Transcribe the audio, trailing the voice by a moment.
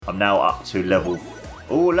I'm now up to level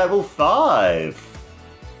 5.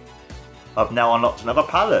 I've now unlocked another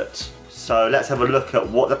palette. So let's have a look at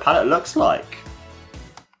what the palette looks like.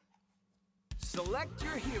 Select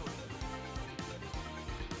your hero.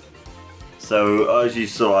 So as you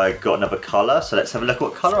saw, I got another colour. So let's have a look at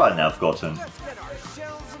what colour I now have gotten.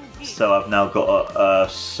 So I've now got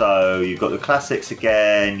so you've got the classics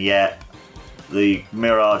again, yeah. The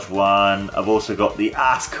Mirage one. I've also got the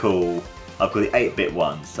cool. I've got the 8-bit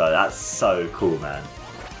one. So that's so cool, man.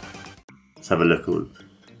 Let's have a look.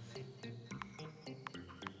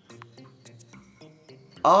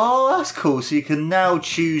 Oh, that's cool. So you can now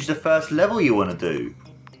choose the first level you want to do.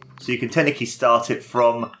 So you can technically start it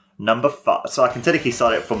from number 5. So I can technically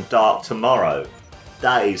start it from Dark Tomorrow.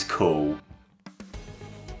 That is cool.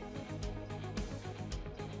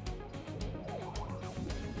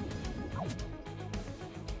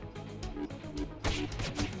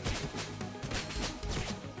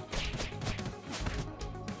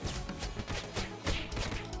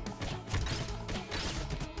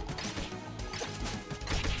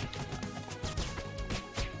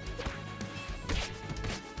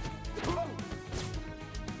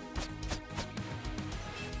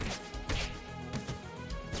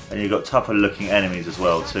 And you've got tougher looking enemies as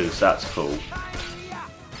well too, so that's cool.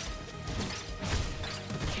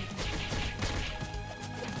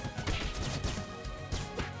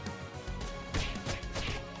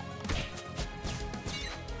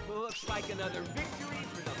 Looks like another victory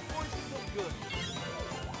for the forces of good.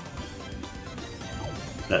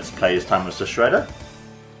 Let's play as time as the Shredder.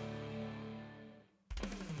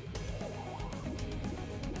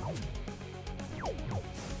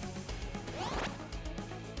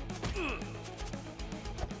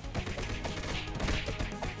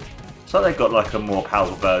 So they've got like a more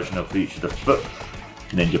powerful version of each of the foot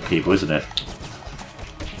ninja people, isn't it?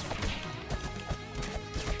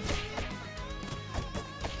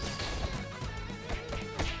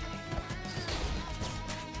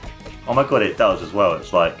 Oh my god, it does as well.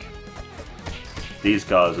 It's like these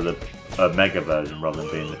guys are the mega version rather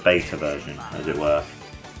than being the beta version, as it were.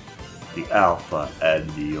 The alpha and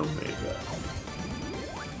the omega.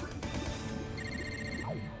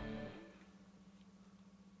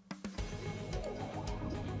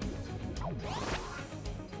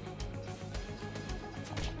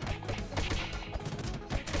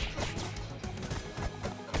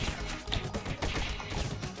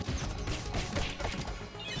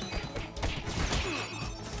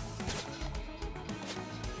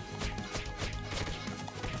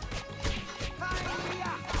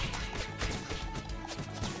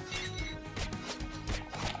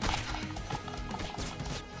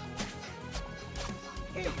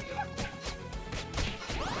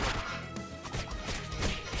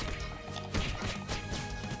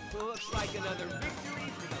 Looks like another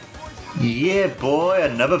victory for the forces. Yeah, boy,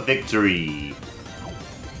 another victory.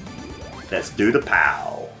 Let's do the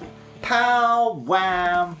pow. Pow,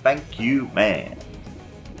 wham, thank you, man.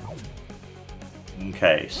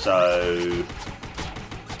 Okay, so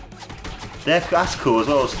that's cool as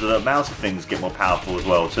well. So the mouse of things get more powerful as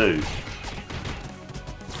well too.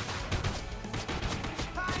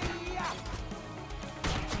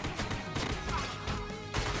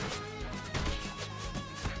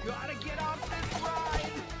 Gotta get off this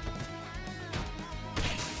ride.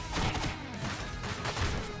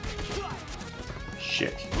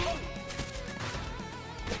 Shit.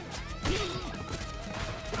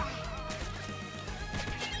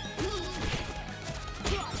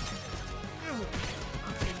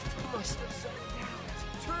 Must have settled down.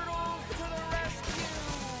 Turtles to the rescue.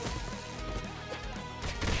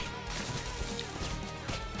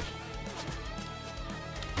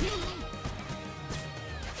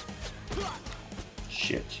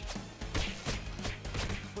 Shit.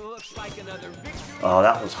 Looks like another victory. Oh,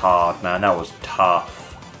 that was hard, man. That was tough.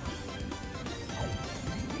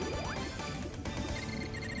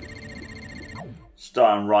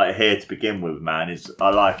 Starting right here to begin with, man. I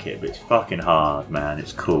like it, but it's fucking hard, man.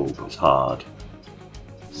 It's cool, but it's hard.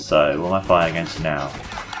 So, what am I fighting against now?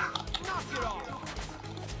 Knock it off.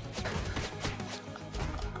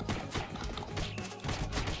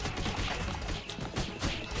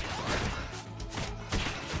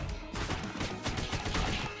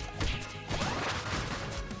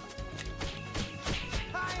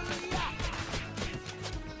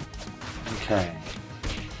 Okay.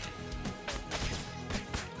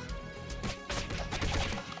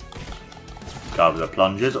 Guy with the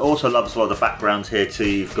plungers. Also love as well the backgrounds here too.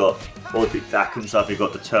 You've got all the back and stuff. You've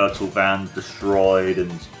got the turtle van destroyed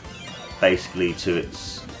and basically to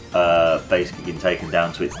its basically been taken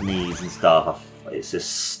down to its knees and stuff. It's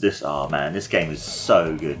this. Oh man, this game is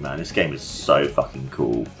so good, man. This game is so fucking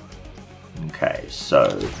cool. Okay, so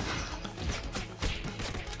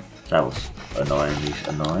that was annoying,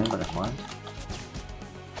 but never mind.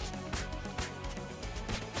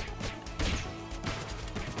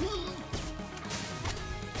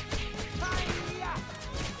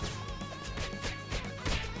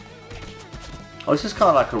 Oh, this is kind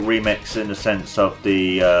of like a remix in the sense of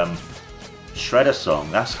the Shredder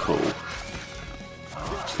song. That's cool.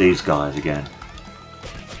 Oh, it's these guys again.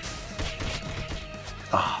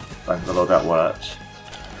 Oh, thank the Lord that worked.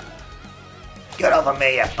 Get over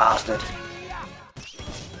me, you bastard!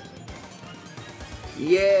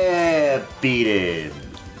 Yeah, beat him!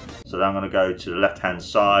 So then I'm going to go to the left-hand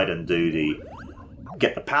side and do the...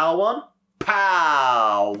 Get the power one.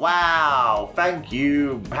 Pow! Wow! Thank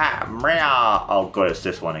you! Oh god, it's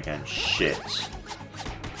this one again. Shit.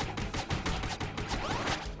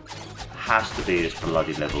 Has to be this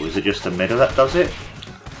bloody level. Is it just the middle that does it?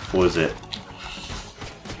 Or is it...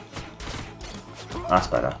 That's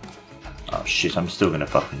better. Oh shit, I'm still gonna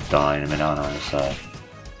fucking die in a minute, aren't I? So...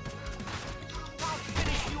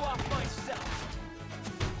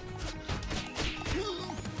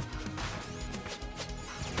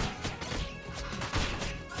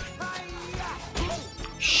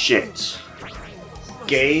 Shit.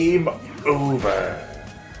 Game over.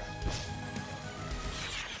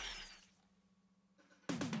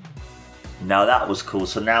 Now that was cool.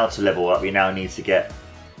 So now to level up, we now need to get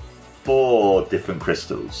 4 different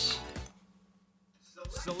crystals.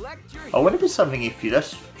 I wonder if it's something if you...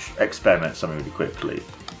 Let's experiment something really quickly.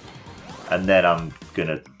 And then I'm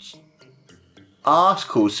gonna... Ah, that's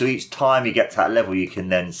cool. So each time you get to that level, you can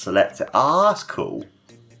then select it. Ah, that's cool.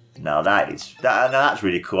 Now that's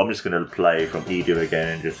really cool. I'm just going to play from Edu again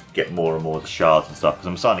and just get more and more of the shards and stuff because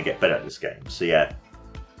I'm starting to get better at this game. So yeah.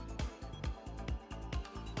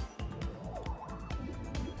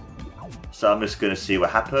 So I'm just going to see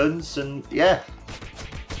what happens and yeah.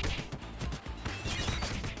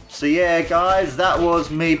 So yeah guys, that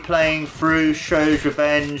was me playing through Shredder's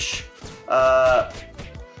Revenge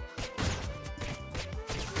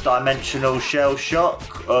Dimensional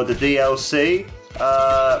Shellshock or the DLC.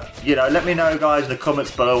 You know, let me know guys in the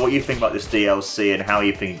comments below what you think about this DLC and how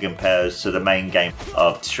you think it compares to the main game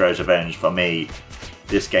of Shredder's Revenge. For me,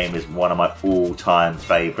 this game is one of my all-time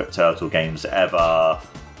favourite Turtle games ever.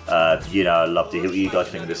 You know, I'd love to hear what you guys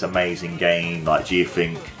think of this amazing game. Like, do you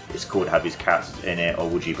think it's cool to have these characters in it, or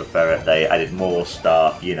would you prefer it they added more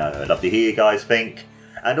stuff? You know, I'd love to hear you guys think.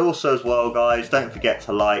 And also as well guys, don't forget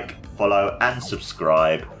to like, follow and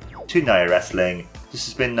subscribe to Naya Wrestling. This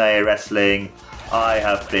has been Naya Wrestling. I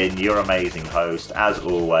have been your amazing host, as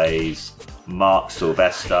always, Mark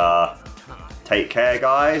Sylvester. Take care,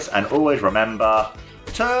 guys, and always remember,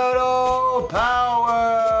 Turtle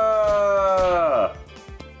Power!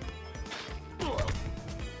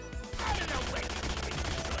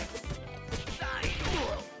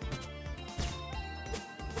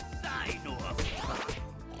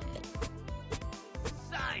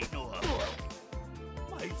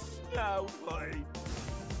 Now, boy.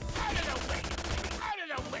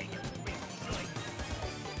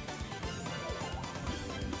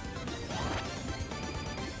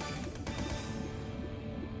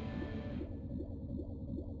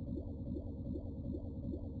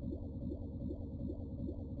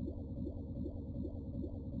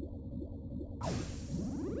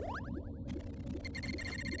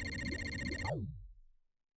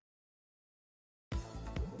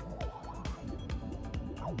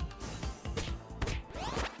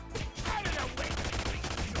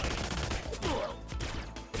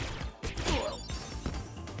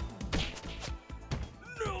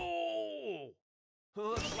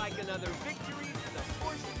 Looks like another victory for the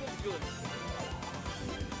forces of good.